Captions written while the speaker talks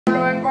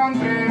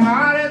encontré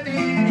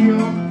martirio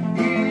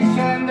y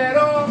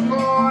sendero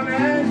con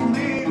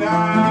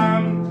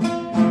espina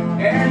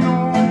en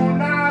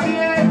una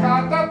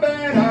vieja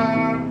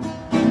tapera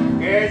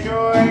que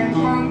yo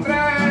encontré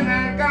en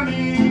el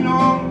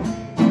camino.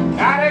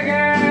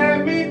 Cargué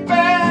mi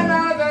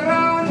pena de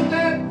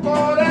errante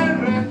por el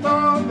resto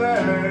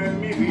de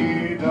mi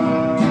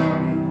vida.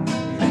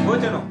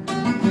 Escúchenos.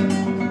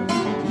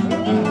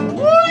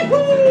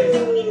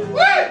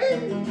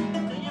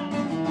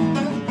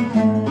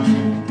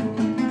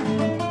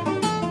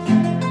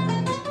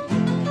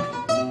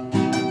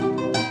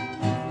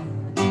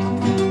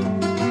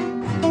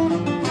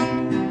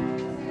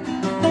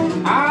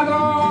 ¿A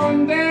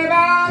dónde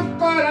vas,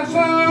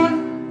 corazón?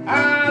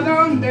 ¿A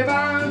dónde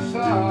vas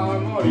a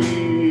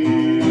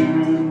morir?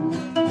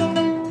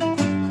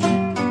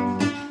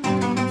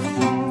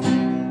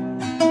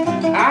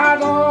 ¿A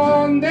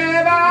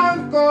dónde vas,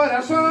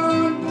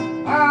 corazón?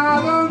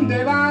 ¿A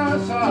dónde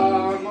vas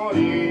a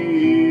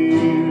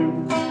morir?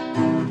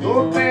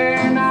 Tu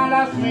pena,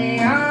 las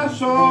mías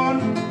son,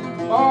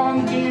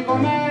 contigo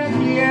me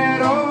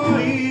quiero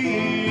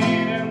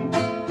ir.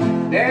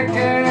 ¿De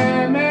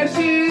qué me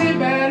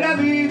sirve la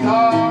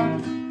vida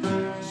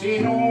si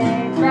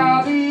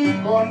nunca di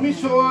con mi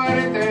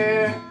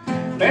suerte?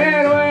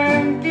 Pero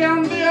en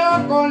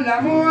cambio con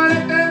la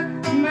muerte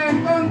me he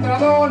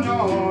encontrado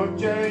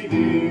noche y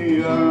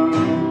día.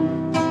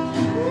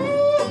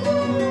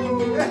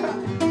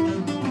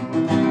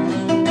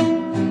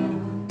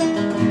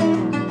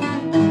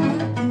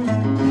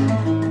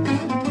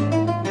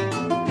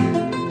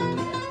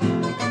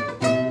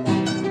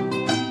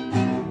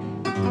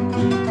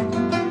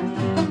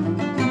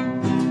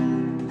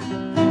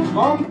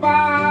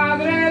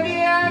 Compadre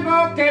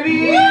Diego, que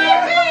vive,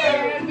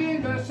 qué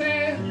lindo es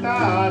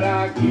estar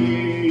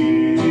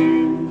aquí.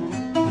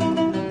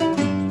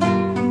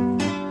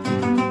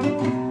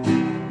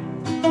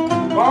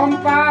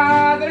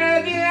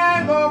 Compadre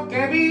Diego,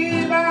 que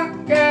viva,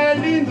 qué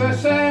lindo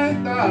es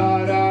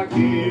estar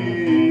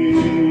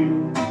aquí.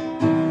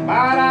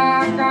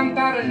 Para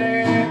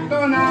cantarle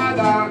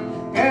tonada,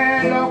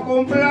 que lo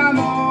cumpla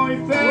muy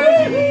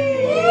feliz.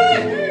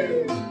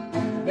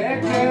 ¿De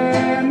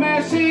qué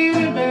me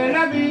sirve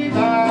la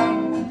vida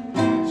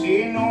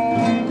si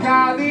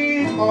nunca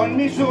di con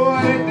mi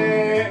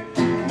suerte?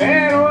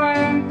 Pero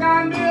en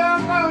cambio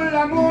con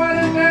la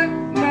muerte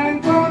me he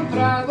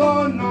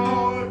encontrado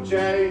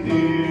noche y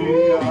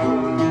día.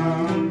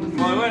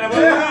 Muy buena, muy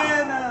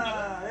buena.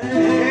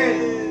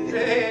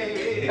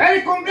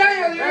 ¡Feliz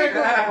cumpleaños, Diego!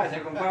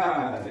 Gracias,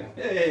 compadre.